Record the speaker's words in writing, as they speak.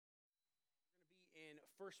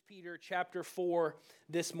1 Peter chapter 4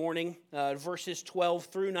 this morning, verses 12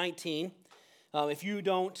 through 19. If you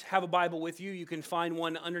don't have a Bible with you, you can find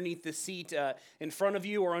one underneath the seat in front of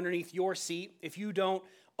you or underneath your seat. If you don't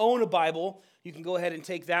own a Bible, you can go ahead and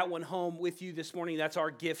take that one home with you this morning. That's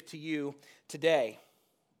our gift to you today.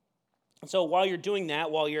 And so while you're doing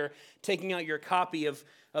that, while you're taking out your copy of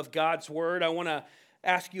God's Word, I want to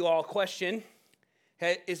ask you all a question.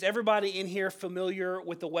 Is everybody in here familiar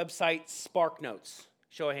with the website SparkNotes?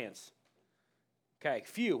 Show of hands. Okay,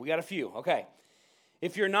 few. We got a few. Okay.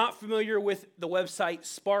 If you're not familiar with the website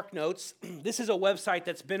SparkNotes, this is a website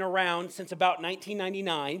that's been around since about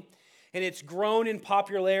 1999, and it's grown in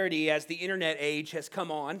popularity as the internet age has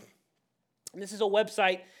come on. And this is a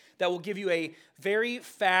website that will give you a very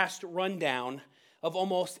fast rundown of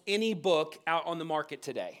almost any book out on the market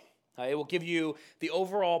today. It will give you the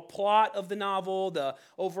overall plot of the novel, the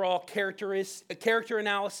overall character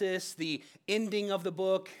analysis, the ending of the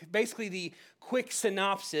book, basically the quick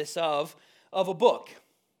synopsis of a book.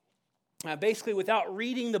 Basically, without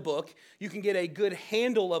reading the book, you can get a good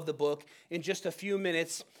handle of the book in just a few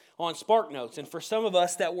minutes on SparkNotes. And for some of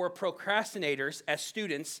us that were procrastinators as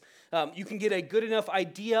students, you can get a good enough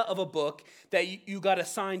idea of a book that you got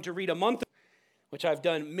assigned to read a month, which I've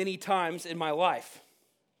done many times in my life.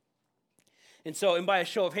 And by a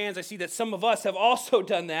show of hands, I see that some of us have also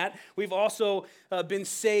done that. We've also been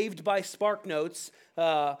saved by SparkNotes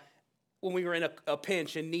when we were in a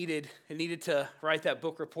pinch and needed to write that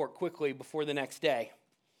book report quickly before the next day.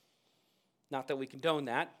 Not that we condone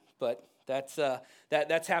that, but that's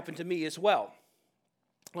happened to me as well.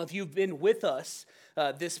 Well, if you've been with us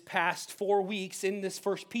this past 4 weeks in this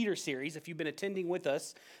 1 Peter series, if you've been attending with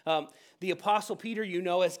us, the Apostle Peter,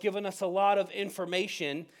 has given us a lot of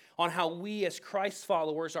information on how we as Christ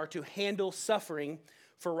followers are to handle suffering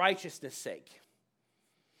for righteousness' sake.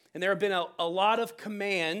 And there have been a lot of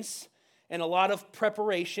commands and a lot of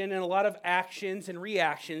preparation and a lot of actions and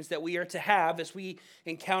reactions that we are to have as we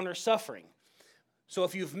encounter suffering. So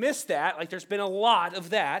if you've missed that, there's been a lot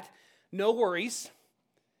of that, no worries.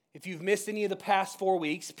 If you've missed any of the past 4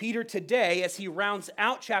 weeks, Peter today, as he rounds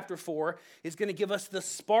out chapter 4, is going to give us the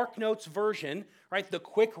SparkNotes version, the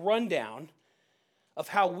quick rundown of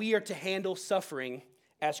how we are to handle suffering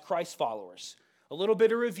as Christ followers. A little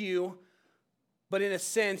bit of review, but in a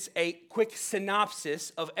sense, a quick synopsis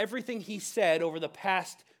of everything he said over the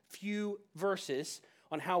past few verses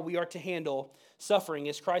on how we are to handle suffering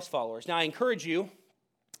as Christ followers. Now, I encourage you,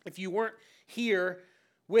 if you weren't here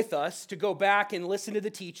with us, to go back and listen to the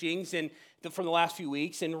teachings from the last few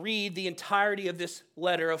weeks and read the entirety of this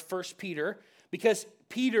letter of 1 Peter, because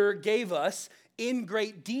Peter gave us in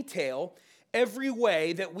great detail every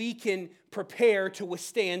way that we can prepare to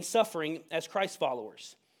withstand suffering as Christ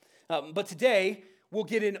followers. But today, we'll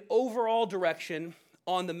get an overall direction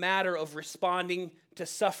on the matter of responding to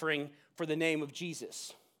suffering for the name of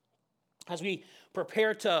Jesus. As we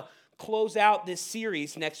prepare to close out this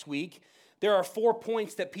series next week, there are 4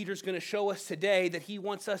 points that Peter's going to show us today that he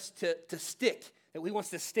wants us to stick, that he wants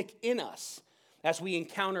to stick in us as we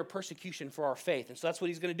encounter persecution for our faith. And so that's what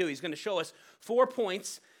he's going to do. He's going to show us 4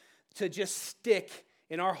 points to just stick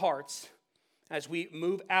in our hearts as we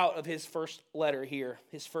move out of his first letter here,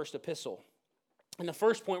 his first epistle. And the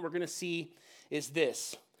first point we're going to see is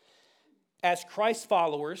this. As Christ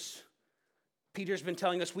followers, Peter's been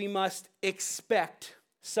telling us we must expect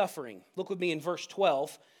suffering. Look with me in verse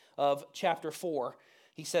 12 of chapter 4.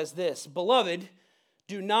 He says this, "Beloved,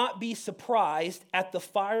 do not be surprised at the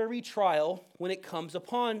fiery trial when it comes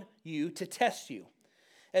upon you to test you,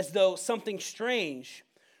 as though something strange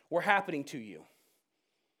were happening to you."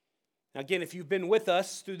 Now again, if you've been with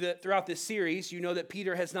us throughout this series, you know that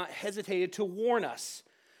Peter has not hesitated to warn us,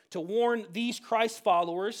 to warn these Christ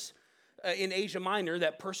followers in Asia Minor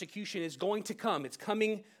that persecution is going to come. It's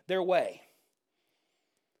coming their way.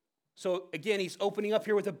 So again, he's opening up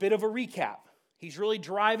here with a bit of a recap. He's really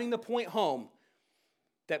driving the point home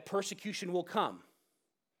that persecution will come.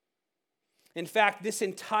 In fact, this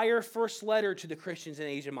entire first letter to the Christians in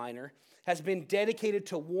Asia Minor has been dedicated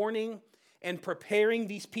to warning and preparing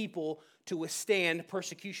these people to withstand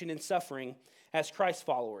persecution and suffering as Christ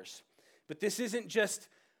followers. But this isn't just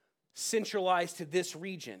centralized to this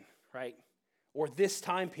region, or this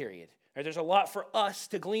time period. There's a lot for us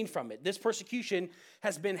to glean from it. This persecution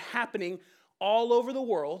has been happening all over the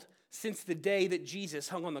world since the day that Jesus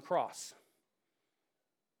hung on the cross.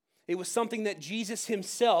 It was something that Jesus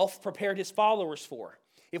himself prepared his followers for.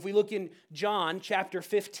 If we look in John chapter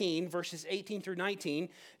 15, verses 18 through 19,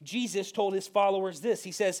 Jesus told his followers this.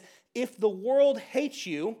 He says, "If the world hates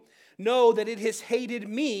you, know that it has hated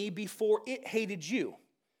me before it hated you.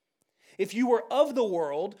 If you were of the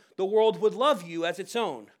world would love you as its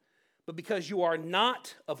own. But because you are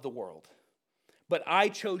not of the world, but I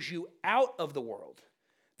chose you out of the world,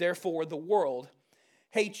 therefore the world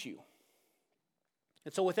hates you.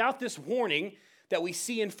 And so without this warning that we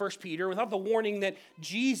see in 1 Peter, without the warning that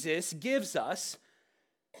Jesus gives us,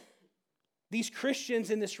 these Christians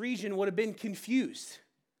in this region would have been confused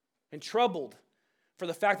and troubled for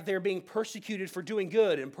the fact that they were being persecuted for doing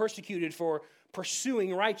good and persecuted for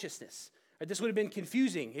pursuing righteousness. This would have been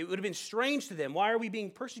confusing. It would have been strange to them. Why are we being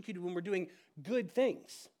persecuted when we're doing good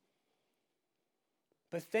things?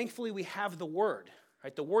 But thankfully we have the Word.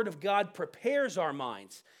 Right? The Word of God prepares our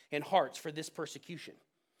minds and hearts for this persecution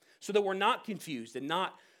so that we're not confused and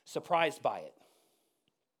not surprised by it.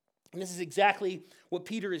 And this is exactly what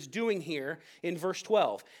Peter is doing here in verse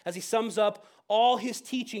 12 as he sums up all his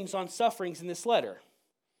teachings on sufferings in this letter.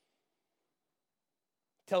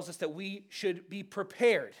 He tells us that we should be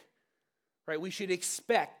prepared. Right? We should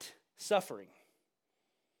expect suffering.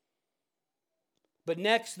 But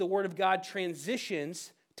next, the Word of God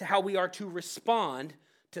transitions to how we are to respond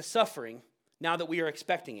to suffering now that we are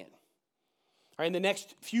expecting it. All right, in the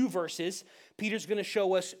next few verses, Peter's going to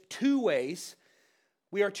show us two ways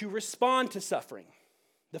we are to respond to suffering.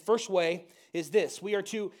 The first way is this: we are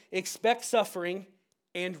to expect suffering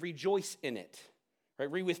and rejoice in it.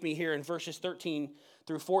 Right? Read with me here in verses 13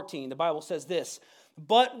 through 14. The Bible says this: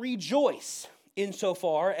 "But rejoice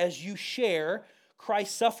insofar as you share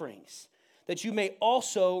Christ's sufferings, that you may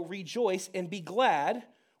also rejoice and be glad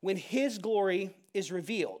when his glory is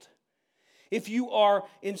revealed. If you are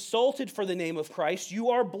insulted for the name of Christ, you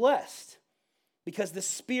are blessed, because the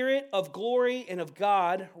Spirit of glory and of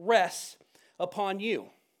God rests upon you."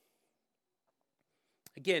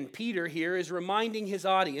 Again, Peter here is reminding his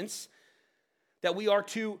audience that we are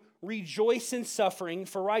to rejoice in suffering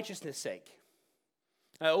for righteousness' sake.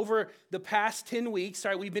 Over the past 10 weeks,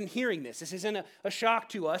 we've been hearing this. This isn't a shock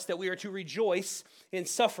to us that we are to rejoice in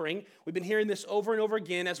suffering. We've been hearing this over and over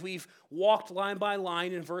again as we've walked line by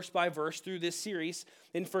line and verse by verse through this series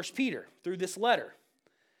in 1 Peter, through this letter.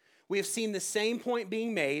 We have seen the same point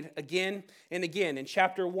being made again and again in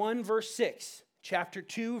chapter 1, verse 6, chapter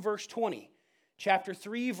 2, verse 20, chapter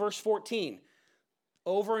 3, verse 14.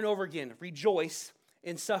 Over and over again, rejoice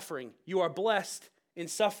in suffering. You are blessed in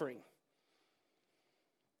suffering.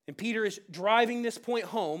 And Peter is driving this point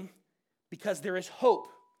home because there is hope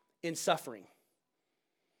in suffering.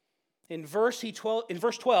 In verse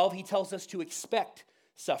 12, he tells us to expect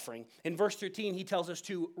suffering. In verse 13, he tells us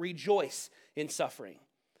to rejoice in suffering.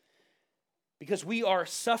 Because we are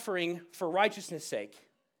suffering for righteousness' sake.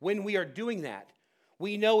 When we are doing that,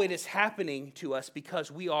 we know it is happening to us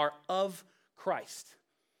because we are of Christ.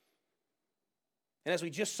 And as we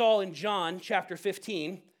just saw in John chapter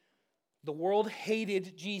 15, the world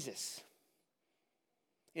hated Jesus.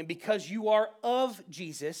 And because you are of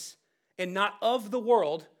Jesus and not of the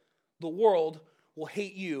world will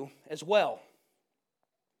hate you as well.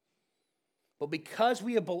 But because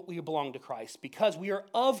we belong to Christ, because we are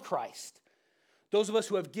of Christ, those of us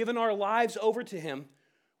who have given our lives over to him,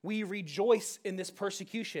 we rejoice in this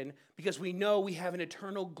persecution because we know we have an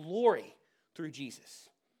eternal glory through Jesus.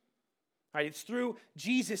 Right? It's through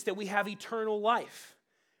Jesus that we have eternal life,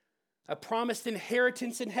 a promised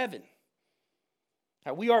inheritance in heaven.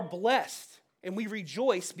 We are blessed and we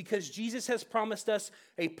rejoice because Jesus has promised us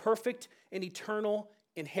a perfect and eternal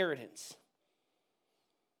inheritance.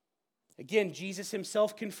 Again, Jesus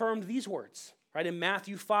himself confirmed these words, right? In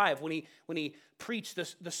Matthew 5, when he preached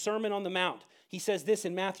the Sermon on the Mount, he says this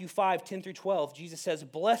in Matthew 5, 10 through 12. Jesus says,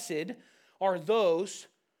 "Blessed are those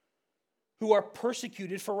who are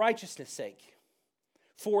persecuted for righteousness' sake,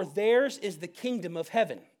 for theirs is the kingdom of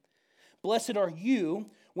heaven. Blessed are you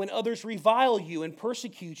when others revile you and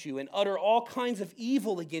persecute you and utter all kinds of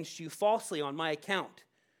evil against you falsely on my account."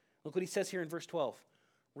 Look what he says here in verse 12.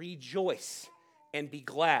 "Rejoice and be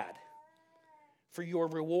glad, for your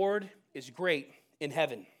reward is great in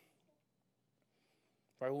heaven."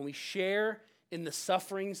 Right? When we share in the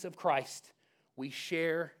sufferings of Christ, we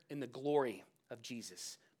share in the glory of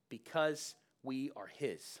Jesus because we are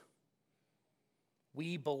his.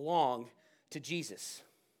 We belong to Jesus.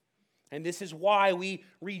 And this is why we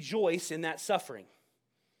rejoice in that suffering.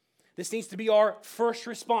 This needs to be our first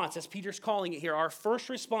response, as Peter's calling it here. Our first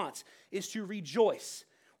response is to rejoice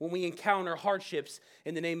when we encounter hardships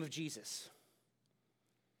in the name of Jesus.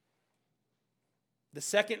 The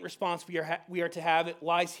second response we are to have, it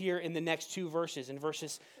lies here in the next two verses, in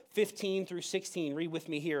verses 15 through 16. Read with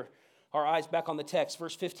me here. Our eyes back on the text.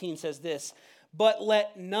 Verse 15 says this: "But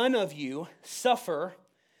let none of you suffer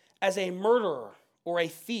as a murderer or a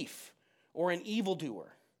thief or an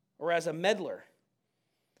evildoer or as a meddler.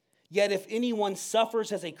 Yet if anyone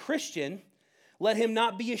suffers as a Christian, let him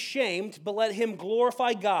not be ashamed, but let him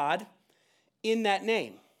glorify God in that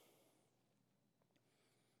name.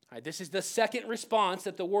 All right, this is the second response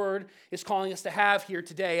that the Word is calling us to have here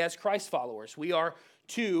today as Christ followers. We are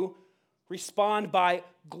to respond by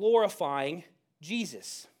glorifying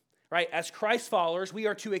Jesus. Right? As Christ followers, we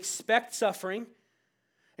are to expect suffering,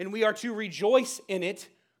 and we are to rejoice in it,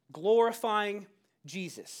 glorifying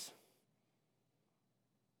Jesus.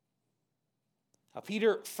 Now,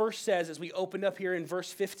 Peter first says, as we opened up here in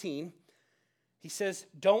verse 15, he says,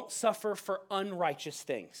 don't suffer for unrighteous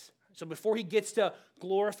things. So before he gets to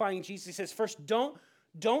glorifying Jesus, he says, first, don't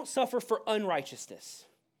suffer for unrighteousness.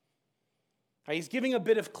 Right, he's giving a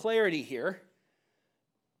bit of clarity here.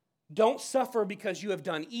 Don't suffer because you have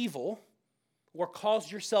done evil or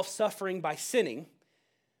caused yourself suffering by sinning.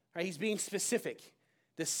 Right, he's being specific.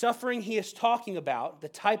 The suffering he is talking about, the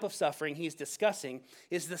type of suffering he is discussing,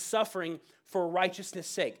 is the suffering for righteousness'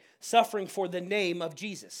 sake, suffering for the name of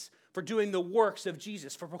Jesus, for doing the works of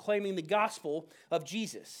Jesus, for proclaiming the gospel of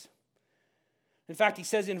Jesus. In fact, he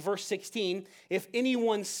says in verse 16, if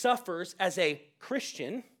anyone suffers as a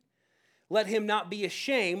Christian, let him not be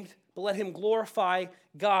ashamed, but let him glorify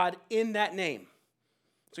God in that name.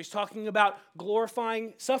 So he's talking about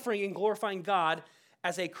suffering and glorifying God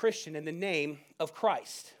as a Christian in the name of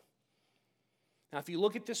Christ. Now, if you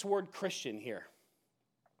look at this word Christian here,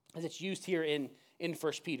 as it's used here in 1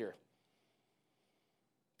 Peter,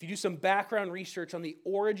 if you do some background research on the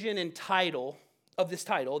origin and title of this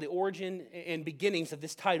title, the origin and beginnings of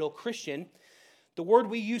this title, Christian, the word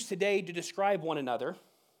we use today to describe one another,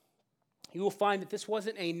 you will find that this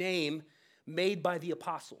wasn't a name made by the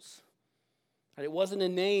apostles. It wasn't a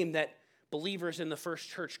name that believers in the first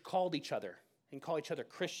church called each other and call each other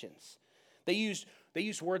Christians. They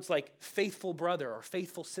used words like faithful brother or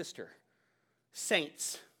faithful sister,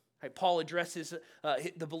 saints. Right? Paul addresses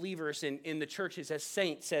the believers in the churches as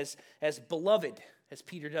saints, as beloved, as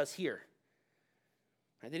Peter does here.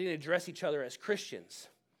 Right? They didn't address each other as Christians.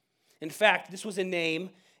 In fact, this was a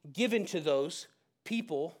name given to those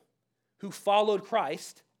people who followed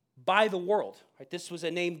Christ by the world. Right? This was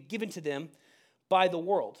a name given to them by the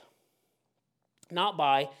world, not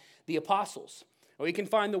by the apostles. We can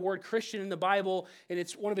find the word Christian in the Bible, and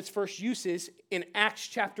it's one of its first uses in Acts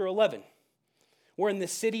chapter 11. We're in the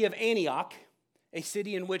city of Antioch, a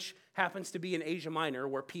city in which happens to be in Asia Minor,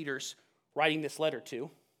 where Peter's writing this letter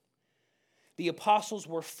to. The apostles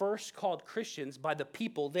were first called Christians by the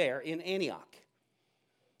people there in Antioch.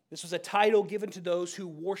 This was a title given to those who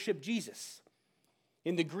worship Jesus.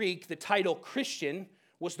 In the Greek, the title Christian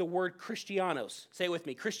was the word Christianos. Say it with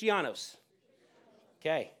me, Christianos.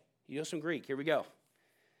 Okay, you know some Greek. Here we go.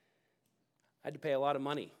 I had to pay a lot of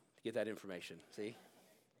money to get that information, see?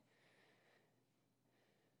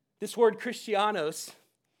 This word Christianos,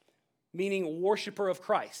 meaning worshiper of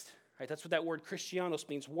Christ. Right? That's what that word Christianos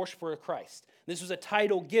means, worshiper of Christ. This was a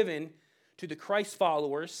title given to the Christ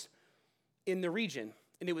followers in the region.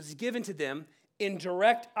 And it was given to them in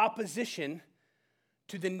direct opposition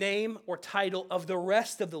to the name or title of the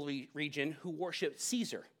rest of the region who worshiped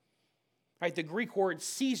Caesar. Right, the Greek word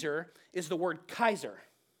Caesar is the word Kaiser.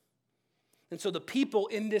 And so the people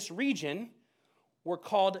in this region were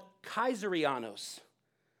called Kaiserianos,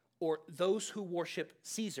 or those who worship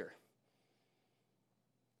Caesar.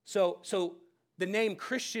 So the name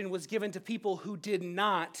Christian was given to people who did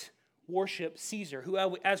not worship Caesar,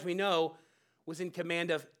 who, as we know, was in command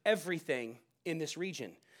of everything in this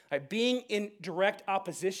region. Right, being in direct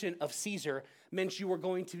opposition of Caesar meant you were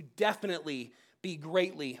going to definitely be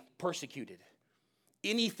greatly persecuted.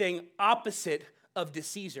 Anything opposite of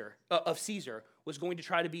Caesar was going to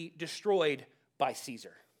try to be destroyed by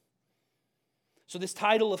Caesar. So this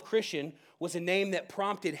title of Christian was a name that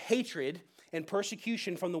prompted hatred and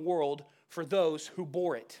persecution from the world for those who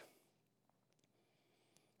bore it.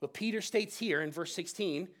 But Peter states here in verse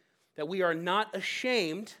 16 that we are not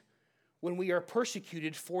ashamed when we are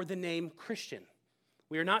persecuted for the name Christian.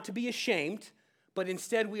 We are not to be ashamed, but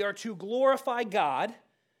instead we are to glorify God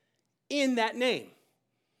in that name,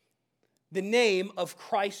 the name of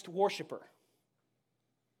Christ worshiper.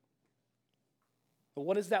 But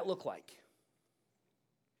what does that look like?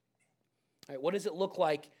 All right, what does it look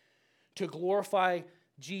like to glorify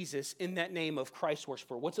Jesus in that name of Christ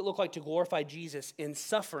worshiper? What's it look like to glorify Jesus in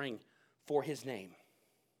suffering for his name?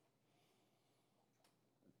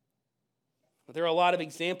 There are a lot of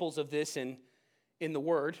examples of this in the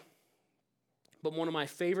Word, but one of my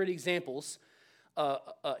favorite examples,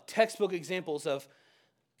 textbook examples of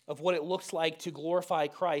what it looks like to glorify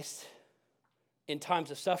Christ in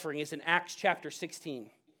times of suffering is in Acts chapter 16.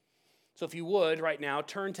 So if you would, right now,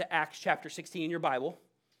 turn to Acts chapter 16 in your Bible.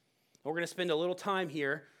 We're going to spend a little time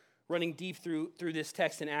here running deep through this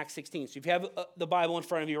text in Acts 16. So if you have the Bible in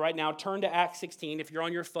front of you right now, turn to Acts 16. If you're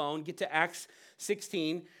on your phone, get to Acts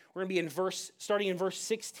 16. We're going to be starting in verse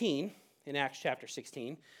 16 in Acts chapter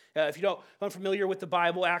 16. If you're unfamiliar with the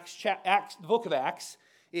Bible, the book of Acts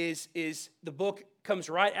is the book comes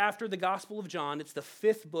right after the Gospel of John. It's the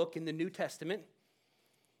fifth book in the New Testament.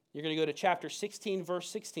 You're going to go to chapter 16, verse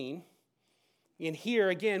 16. And here,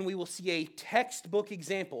 again, we will see a textbook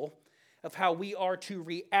example of how we are to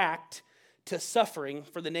react to suffering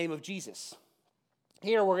for the name of Jesus.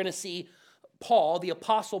 Here we're going to see Paul, the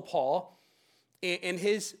Apostle Paul, and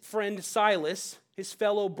his friend Silas, his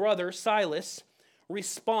fellow brother Silas,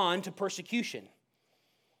 respond to persecution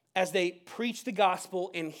as they preach the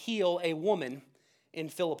gospel and heal a woman in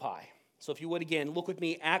Philippi. So if you would, again, look with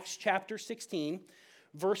me, Acts chapter 16,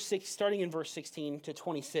 verse 6, starting in verse 16 to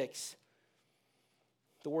 26.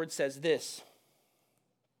 The word says this: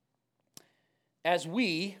 As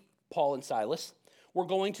we, Paul and Silas, were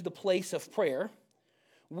going to the place of prayer,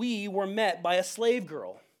 we were met by a slave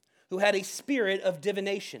girl who had a spirit of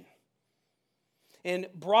divination and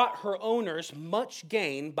brought her owners much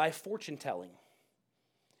gain by fortune-telling.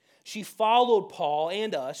 She followed Paul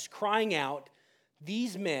and us, crying out,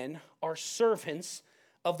 "These men are servants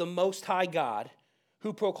of the Most High God,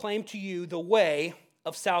 who proclaim to you the way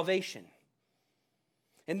of salvation."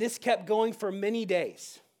 And this kept going for many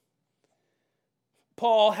days.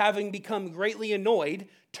 Paul, having become greatly annoyed,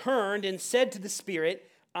 turned and said to the spirit,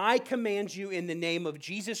 "I command you in the name of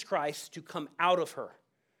Jesus Christ to come out of her."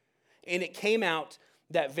 And it came out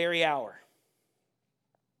that very hour.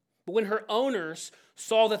 But when her owners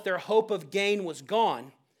saw that their hope of gain was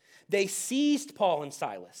gone, they seized Paul and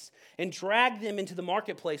Silas and dragged them into the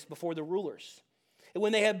marketplace before the rulers. And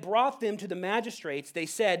when they had brought them to the magistrates, they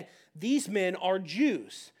said, "These men are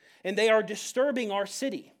Jews, and they are disturbing our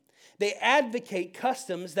city. They advocate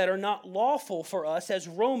customs that are not lawful for us as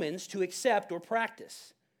Romans to accept or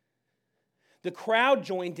practice." The crowd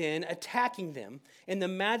joined in, attacking them, and the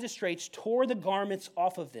magistrates tore the garments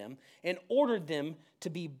off of them and ordered them to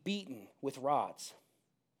be beaten with rods.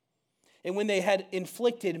 And when they had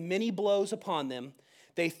inflicted many blows upon them,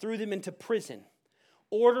 they threw them into prison,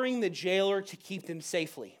 ordering the jailer to keep them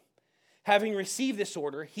safely. Having received this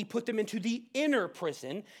order, he put them into the inner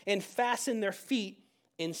prison and fastened their feet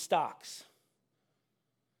in stocks.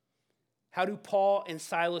 How do Paul and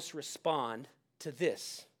Silas respond to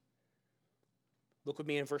this? Look with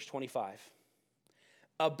me in verse 25.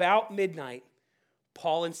 About midnight,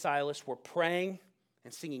 Paul and Silas were praying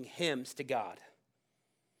and singing hymns to God,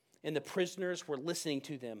 and the prisoners were listening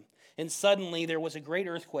to them. And suddenly there was a great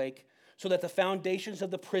earthquake, so that the foundations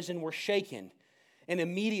of the prison were shaken, and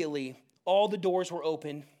immediately all the doors were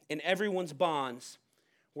opened, and everyone's bonds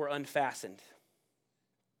were unfastened.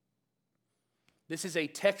 This is a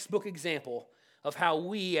textbook example of how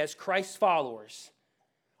we, as Christ's followers,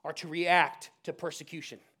 are to react to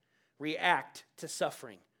persecution, react to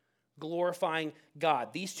suffering, glorifying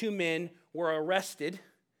God. These two men were arrested.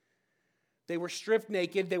 They were stripped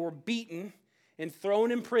naked. They were beaten and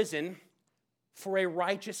thrown in prison for a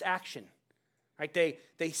righteous action. Right?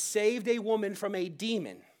 They saved a woman from a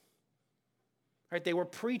demon. Right? They were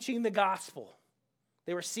preaching the gospel.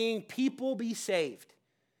 They were seeing people be saved.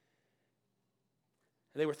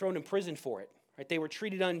 They were thrown in prison for it. Right? They were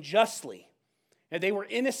treated unjustly. And they were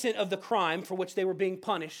innocent of the crime for which they were being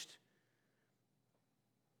punished.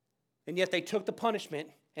 And yet they took the punishment,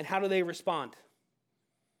 and how do they respond?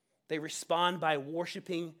 They respond by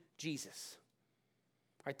worshiping Jesus.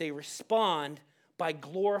 Right? They respond by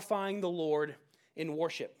glorifying the Lord in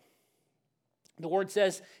worship. The word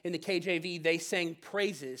says in the KJV, they sang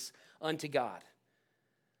praises unto God.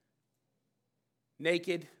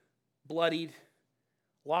 Naked, bloodied,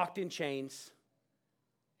 locked in chains,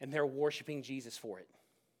 and they're worshiping Jesus for it.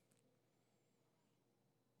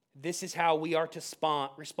 This is how we are to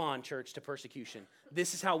respond, church, to persecution.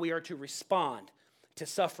 This is how we are to respond to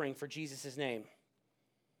suffering for Jesus' name.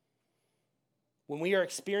 When we are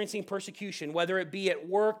experiencing persecution, whether it be at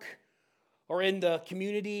work or in the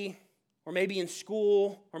community or maybe in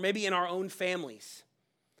school or maybe in our own families,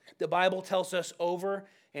 the Bible tells us over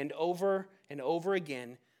and over and over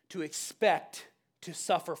again to expect to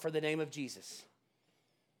suffer for the name of Jesus.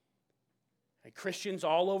 Christians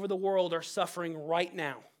all over the world are suffering right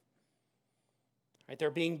now. Right?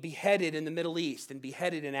 They're being beheaded in the Middle East and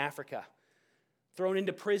beheaded in Africa, thrown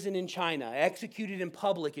into prison in China, executed in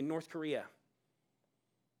public in North Korea.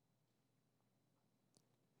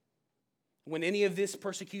 When any of this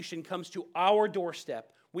persecution comes to our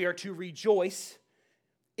doorstep, we are to rejoice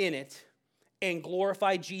in it and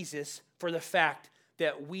glorify Jesus for the fact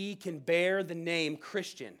that we can bear the name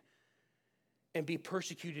Christian and be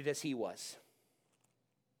persecuted as he was.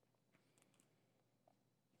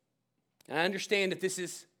 And I understand that this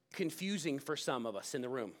is confusing for some of us in the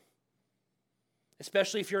room.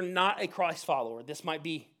 Especially if you're not a Christ follower, this might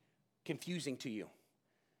be confusing to you.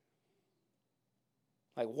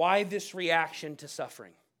 Like, why this reaction to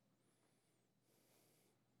suffering?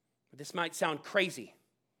 This might sound crazy.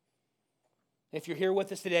 If you're here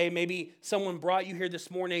with us today, maybe someone brought you here this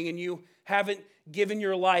morning and you haven't given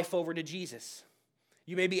your life over to Jesus.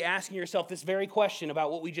 You may be asking yourself this very question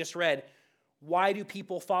about what we just read. Why do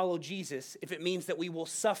people follow Jesus if it means that we will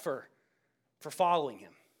suffer for following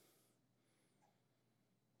him?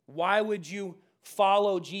 Why would you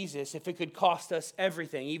follow Jesus if it could cost us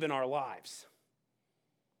everything, even our lives?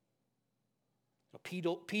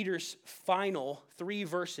 Peter's final 3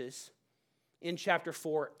 verses in chapter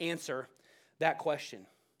 4 answer that question.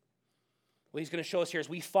 What he's going to show us here is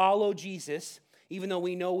we follow Jesus even though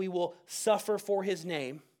we know we will suffer for his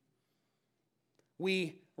name.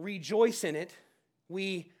 We rejoice in it.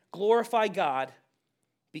 We glorify God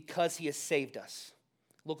because he has saved us.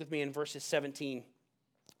 Look with me in verses 17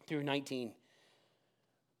 through 19.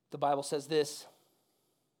 The Bible says this: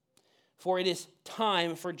 "For it is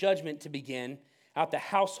time for judgment to begin at the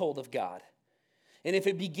household of God. And if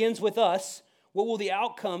it begins with us, what will the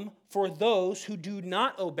outcome for those who do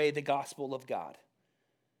not obey the gospel of God?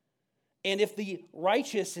 And if the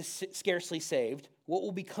righteous is scarcely saved, what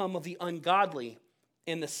will become of the ungodly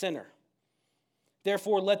and the sinner?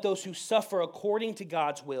 Therefore, let those who suffer according to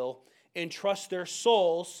God's will entrust their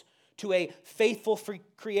souls to a faithful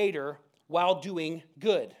Creator while doing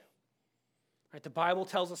good." Right, the Bible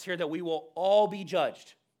tells us here that we will all be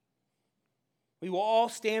judged. We will all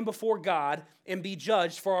stand before God and be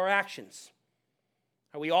judged for our actions.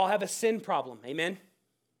 We all have a sin problem, amen?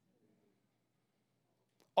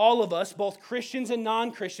 All of us, both Christians and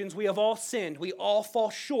non-Christians, we have all sinned. We all fall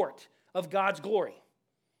short of God's glory.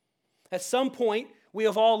 At some point, we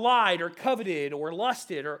have all lied or coveted or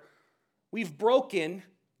lusted, or we've broken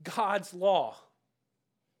God's law.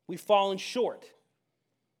 We've fallen short.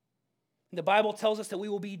 The Bible tells us that we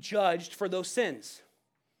will be judged for those sins.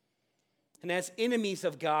 And as enemies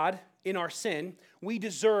of God in our sin, we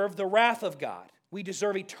deserve the wrath of God. We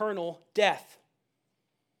deserve eternal death.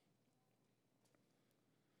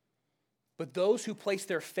 But those who place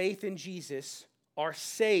their faith in Jesus are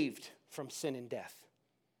saved from sin and death.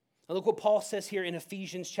 Now look what Paul says here in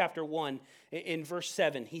Ephesians chapter 1 in verse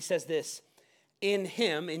 7. He says this: "In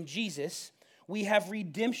him, in Jesus, we have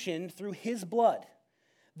redemption through his blood,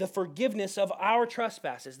 the forgiveness of our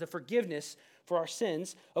trespasses," the forgiveness for our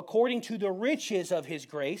sins, "according to the riches of his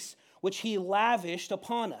grace, which he lavished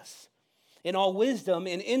upon us, in all wisdom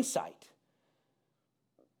and insight,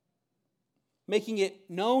 making it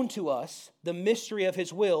known to us the mystery of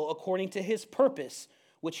his will according to his purpose,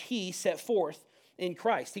 which he set forth in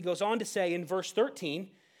Christ." He goes on to say in verse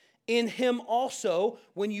 13, "In him also,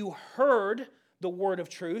 when you heard the word of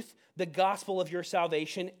truth, the gospel of your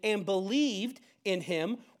salvation, and believed in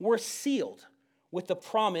him, were sealed with the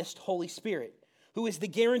promised Holy Spirit, who is the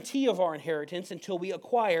guarantee of our inheritance until we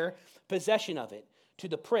acquire possession of it, to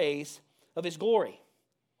the praise of his glory."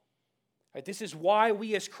 Right, this is why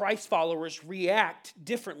we as Christ followers react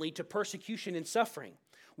differently to persecution and suffering.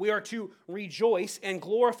 We are to rejoice and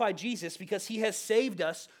glorify Jesus because he has saved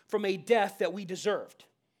us from a death that we deserved.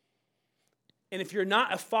 And if you're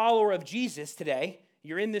not a follower of Jesus today,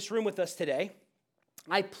 you're in this room with us today,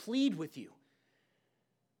 I plead with you,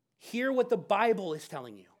 hear what the Bible is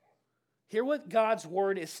telling you. Hear what God's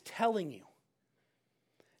word is telling you.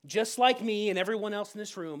 Just like me and everyone else in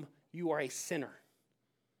this room, you are a sinner.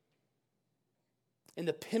 And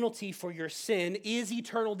the penalty for your sin is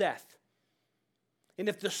eternal death. And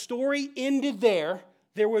if the story ended there,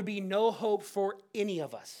 there would be no hope for any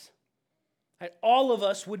of us. All of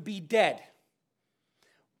us would be dead.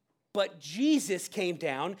 But Jesus came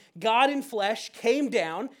down, God in flesh came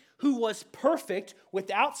down, who was perfect,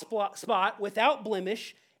 without spot, without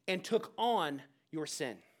blemish, and took on your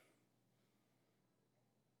sin.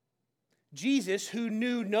 Jesus, who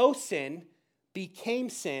knew no sin, became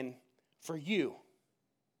sin for you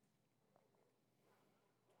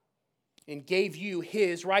and gave you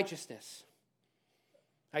his righteousness.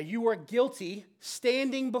 Now, you are guilty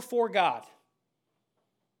standing before God,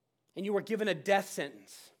 and you were given a death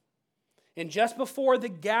sentence. And just before the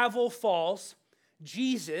gavel falls,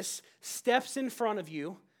 Jesus steps in front of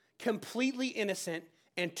you, completely innocent,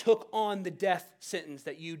 and took on the death sentence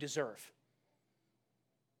that you deserve.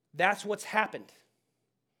 That's what's happened.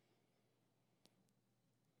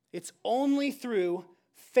 It's only through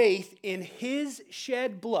faith in his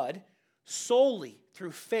shed blood, solely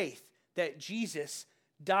through faith, that Jesus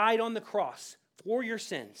died on the cross for your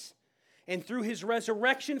sins, and through his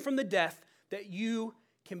resurrection from the death, that you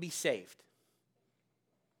can be saved.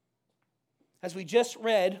 As we just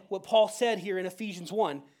read what Paul said here in Ephesians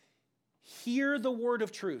 1, hear the word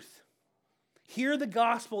of truth. Hear the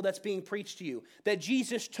gospel that's being preached to you, that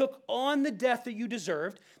Jesus took on the death that you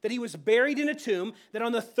deserved, that he was buried in a tomb, that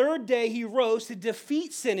on the third day he rose to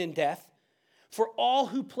defeat sin and death for all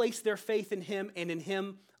who place their faith in him and in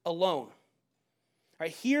him alone. All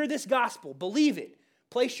right, hear this gospel, believe it,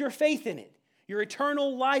 place your faith in it, your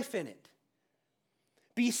eternal life in it.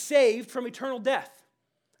 Be saved from eternal death.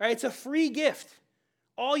 All right, it's a free gift.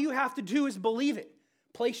 All you have to do is believe it,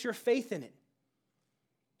 place your faith in it.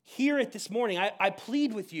 Hear it this morning. I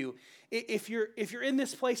plead with you, if you're in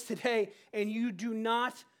this place today and you do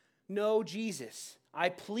not know Jesus, I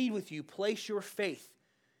plead with you, place your faith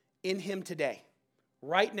in him today,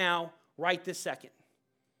 right now, right this second.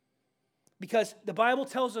 Because the Bible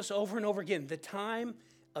tells us over and over again, the time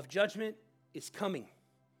of judgment is coming.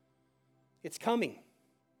 It's coming.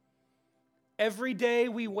 Every day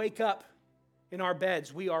we wake up in our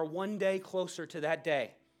beds, we are one day closer to that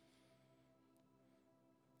day.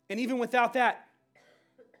 And even without that,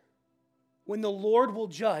 when the Lord will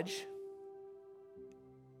judge,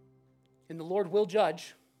 and the Lord will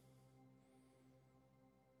judge,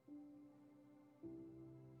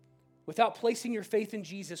 without placing your faith in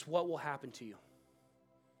Jesus, what will happen to you?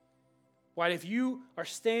 Right? If you are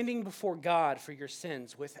standing before God for your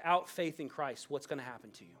sins without faith in Christ, what's going to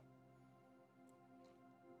happen to you?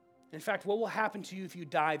 In fact, what will happen to you if you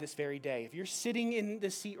die this very day? If you're sitting in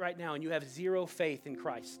this seat right now and you have zero faith in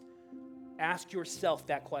Christ, ask yourself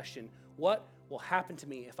that question. What will happen to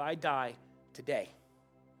me if I die today?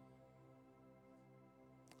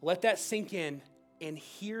 Let that sink in and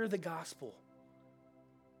hear the gospel.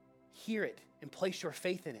 Hear it and place your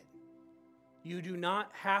faith in it. You do not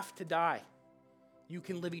have to die. You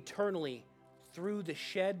can live eternally through the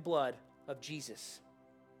shed blood of Jesus.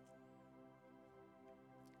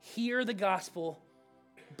 Hear the gospel,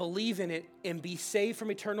 believe in it, and be saved from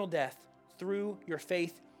eternal death through your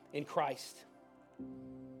faith in Christ.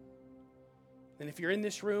 And if you're in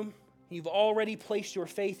this room, you've already placed your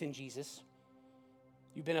faith in Jesus.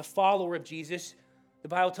 You've been a follower of Jesus. The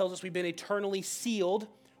Bible tells us we've been eternally sealed.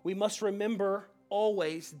 We must remember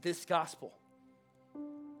always this gospel.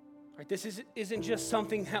 Right, this isn't just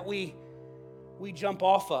something that we jump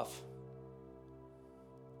off of.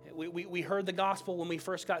 We heard the gospel when we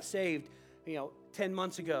first got saved, 10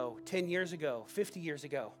 months ago, 10 years ago, 50 years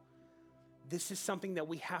ago. This is something that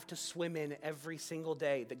we have to swim in every single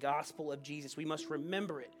day, the gospel of Jesus. We must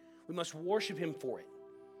remember it. We must worship him for it.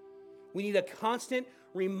 We need a constant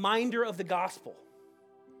reminder of the gospel.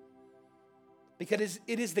 Because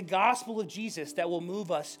it is the gospel of Jesus that will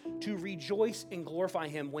move us to rejoice and glorify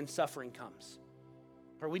him when suffering comes.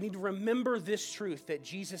 Or we need to remember this truth that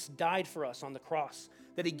Jesus died for us on the cross,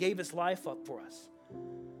 that he gave his life up for us,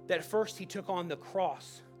 that first he took on the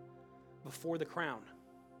cross before the crown.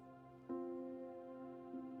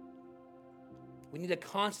 We need a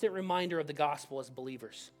constant reminder of the gospel as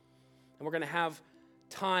believers. And we're going to have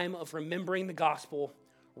time of remembering the gospel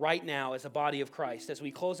right now as a body of Christ. As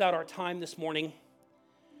we close out our time this morning,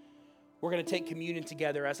 we're going to take communion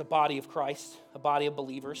together as a body of Christ, a body of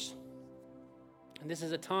believers. And this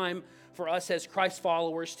is a time for us as Christ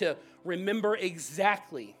followers to remember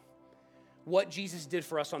exactly what Jesus did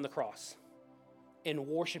for us on the cross and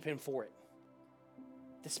worship him for it.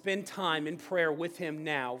 To spend time in prayer with him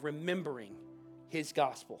now, remembering his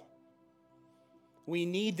gospel. We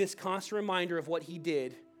need this constant reminder of what he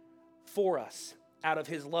did for us out of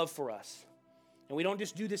his love for us. And we don't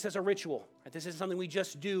just do this as a ritual. This is something we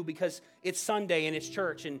just do because it's Sunday and it's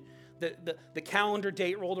church and the calendar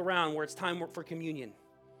date rolled around where it's time for communion.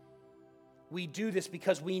 We do this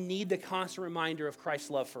because we need the constant reminder of Christ's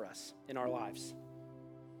love for us in our lives.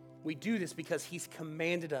 We do this because he's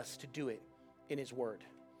commanded us to do it in his word.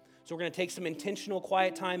 So we're going to take some intentional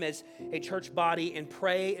quiet time as a church body and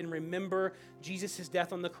pray and remember Jesus'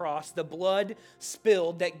 death on the cross, the blood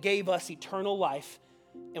spilled that gave us eternal life,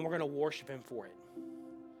 and we're going to worship him for it.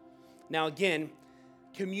 Now again,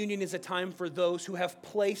 communion is a time for those who have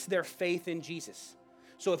placed their faith in Jesus.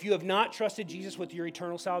 So if you have not trusted Jesus with your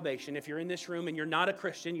eternal salvation, if you're in this room and you're not a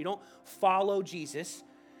Christian, you don't follow Jesus,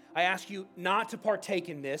 I ask you not to partake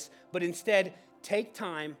in this, but instead take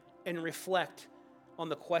time and reflect on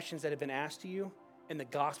the questions that have been asked to you and the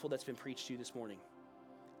gospel that's been preached to you this morning.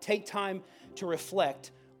 Take time to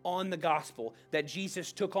reflect on the gospel that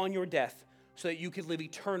Jesus took on your death so that you could live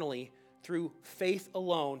eternally through faith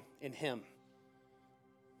alone in him.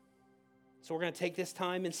 So we're going to take this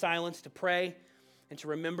time in silence to pray and to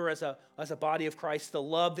remember as a body of Christ the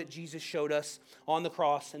love that Jesus showed us on the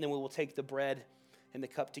cross, and then we will take the bread and the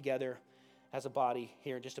cup together as a body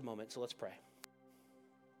here in just a moment. So let's pray.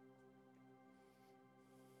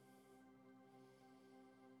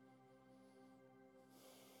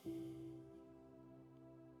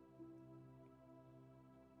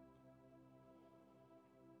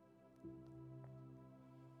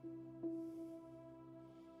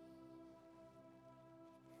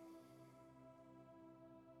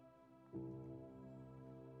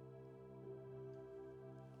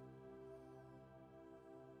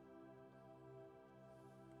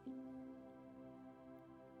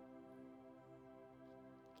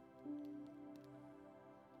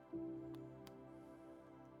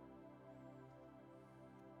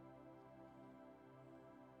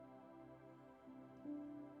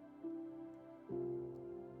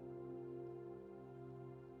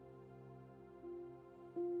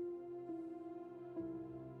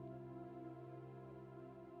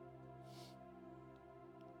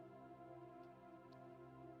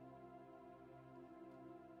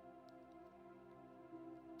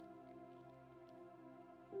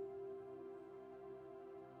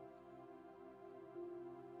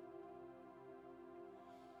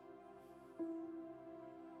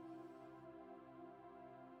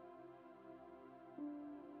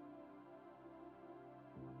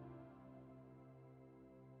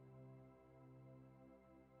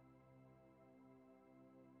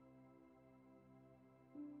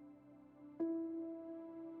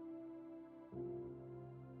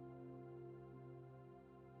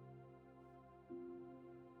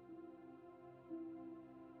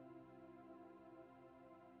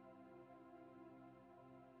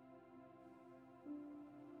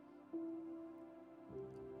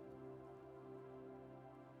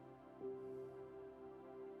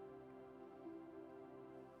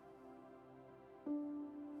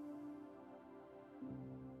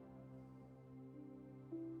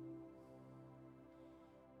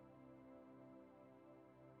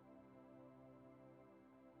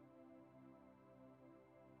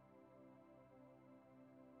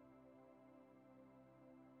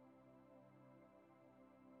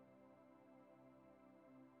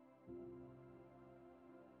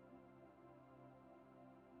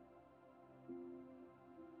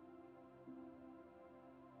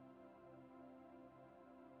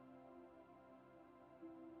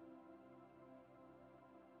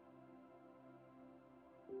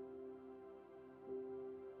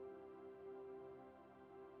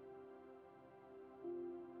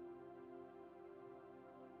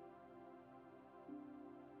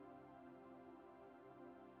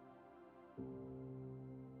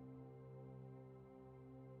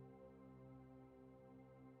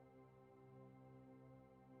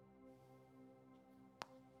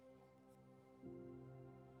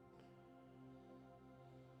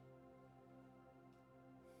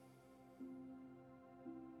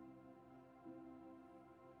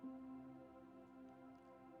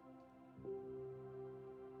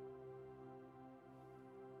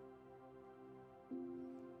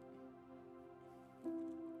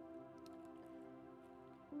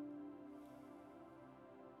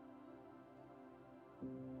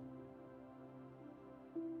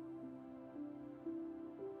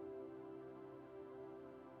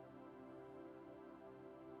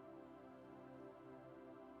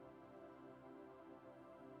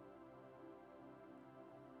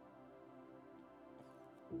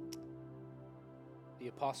 The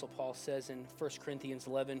Apostle Paul says in 1 Corinthians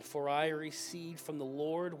 11, "For I received from the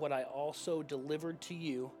Lord what I also delivered to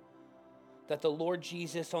you, that the Lord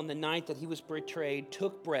Jesus, on the night that he was betrayed,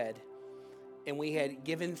 took bread, and when he had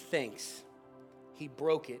given thanks, he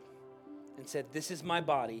broke it and said, 'This is my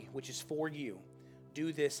body, which is for you.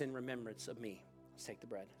 Do this in remembrance of me.'" Let's take the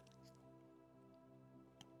bread.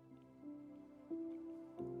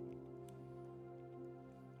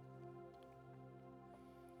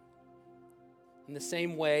 In the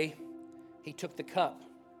same way, he took the cup,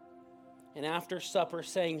 and after supper,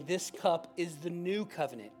 saying, "This cup is the new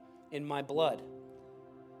covenant in my blood.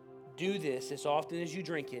 Do this as often as you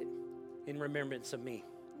drink it in remembrance of me."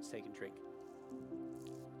 Let's take and drink.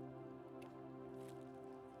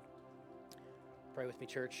 Pray with me,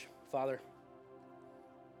 church. Father,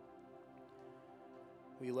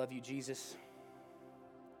 we love you, Jesus.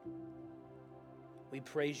 We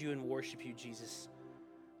praise you and worship you, Jesus,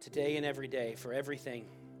 today and every day for everything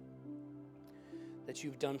that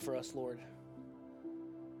you've done for us, Lord.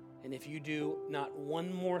 And if you do not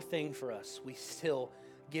one more thing for us, we still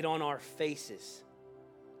get on our faces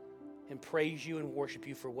and praise you and worship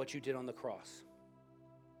you for what you did on the cross.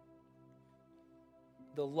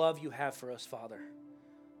 The love you have for us, Father,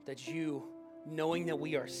 that you, knowing that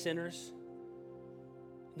we are sinners,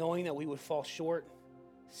 knowing that we would fall short,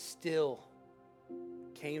 still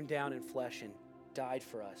came down in flesh and died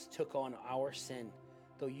for us, took on our sin.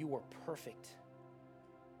 Though you were perfect,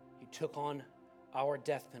 you took on our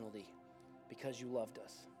death penalty because you loved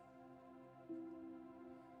us.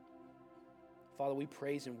 Father, we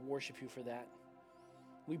praise and worship you for that.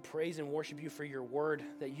 We praise and worship you for your word,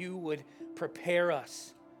 that you would prepare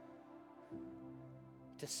us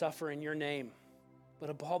to suffer in your name. But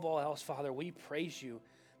above all else, Father, we praise you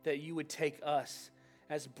that you would take us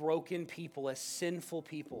as broken people, as sinful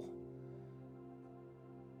people,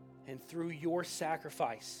 and through your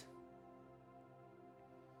sacrifice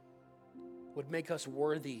would make us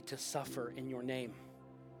worthy to suffer in your name.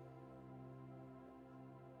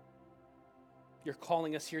 You're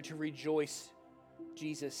calling us here to rejoice,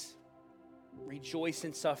 Jesus. Rejoice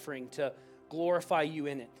in suffering, to glorify you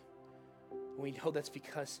in it. We know that's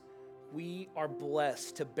because we are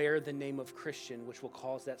blessed to bear the name of Christian, which will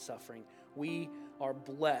cause that suffering. We are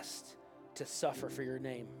blessed to suffer for your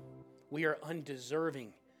name. We are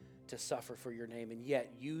undeserving to suffer for your name, and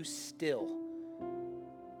yet you still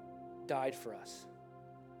died for us.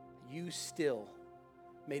 You still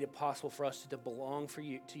made it possible for us to belong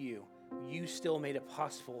to you. You still made it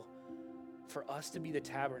possible for us to be the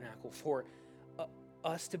tabernacle, for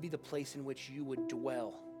us to be the place in which you would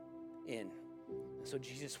dwell in. So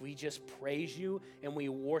Jesus, we just praise you and we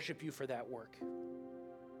worship you for that work.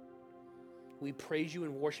 We praise you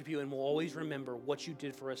and worship you, and we'll always remember what you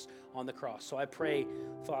did for us on the cross. So I pray,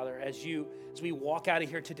 Father, as we walk out of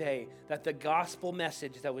here today, that the gospel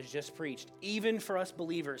message that was just preached, even for us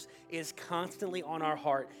believers, is constantly on our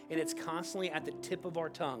heart, and it's constantly at the tip of our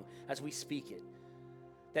tongue as we speak it.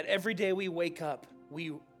 That every day we wake up,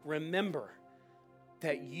 we remember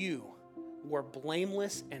that you were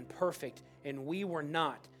blameless and perfect, and we were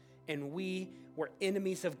not, and we were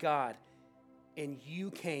enemies of God. And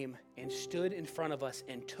you came and stood in front of us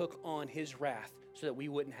and took on his wrath so that we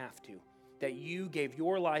wouldn't have to. That you gave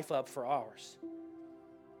your life up for ours,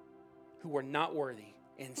 who were not worthy,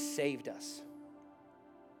 and saved us.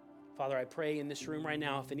 Father, I pray in this room right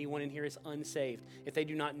now, if anyone in here is unsaved, if they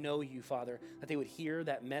do not know you, Father, that they would hear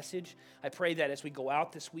that message. I pray that as we go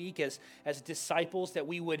out this week as disciples, that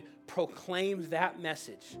we would proclaim that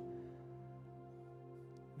message,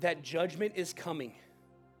 that judgment is coming,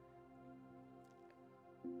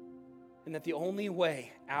 and that the only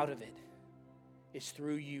way out of it is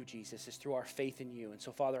through you, Jesus, is through our faith in you. And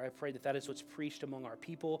so, Father, I pray that that is what's preached among our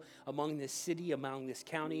people, among this city, among this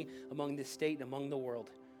county, among this state, and among the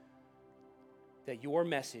world. That your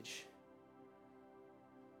message,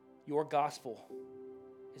 your gospel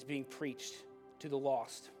is being preached to the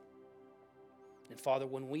lost. And Father,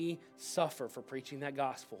 when we suffer for preaching that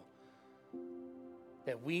gospel,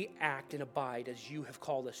 that we act and abide as you have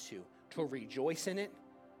called us to rejoice in it,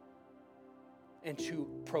 and to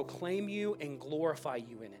proclaim you and glorify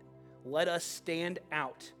you in it. Let us stand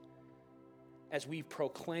out as we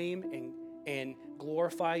proclaim and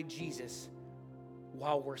glorify Jesus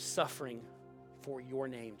while we're suffering for your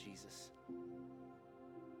name, Jesus.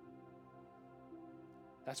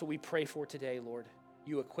 That's what we pray for today, Lord.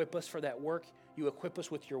 You equip us for that work. You equip us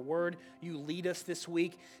with your word. You lead us this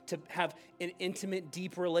week to have an intimate,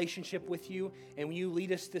 deep relationship with you. And you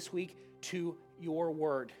lead us this week to your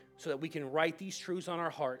word so that we can write these truths on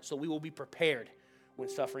our heart so we will be prepared when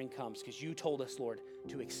suffering comes, because you told us, Lord,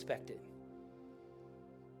 to expect it.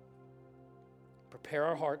 Prepare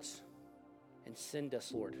our hearts and send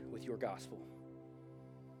us, Lord, with your gospel.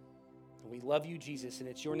 And we love you, Jesus, and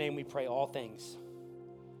it's your name we pray all things.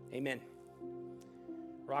 Amen.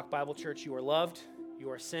 Rock Bible Church, you are loved,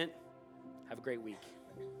 you are sent. Have a great week.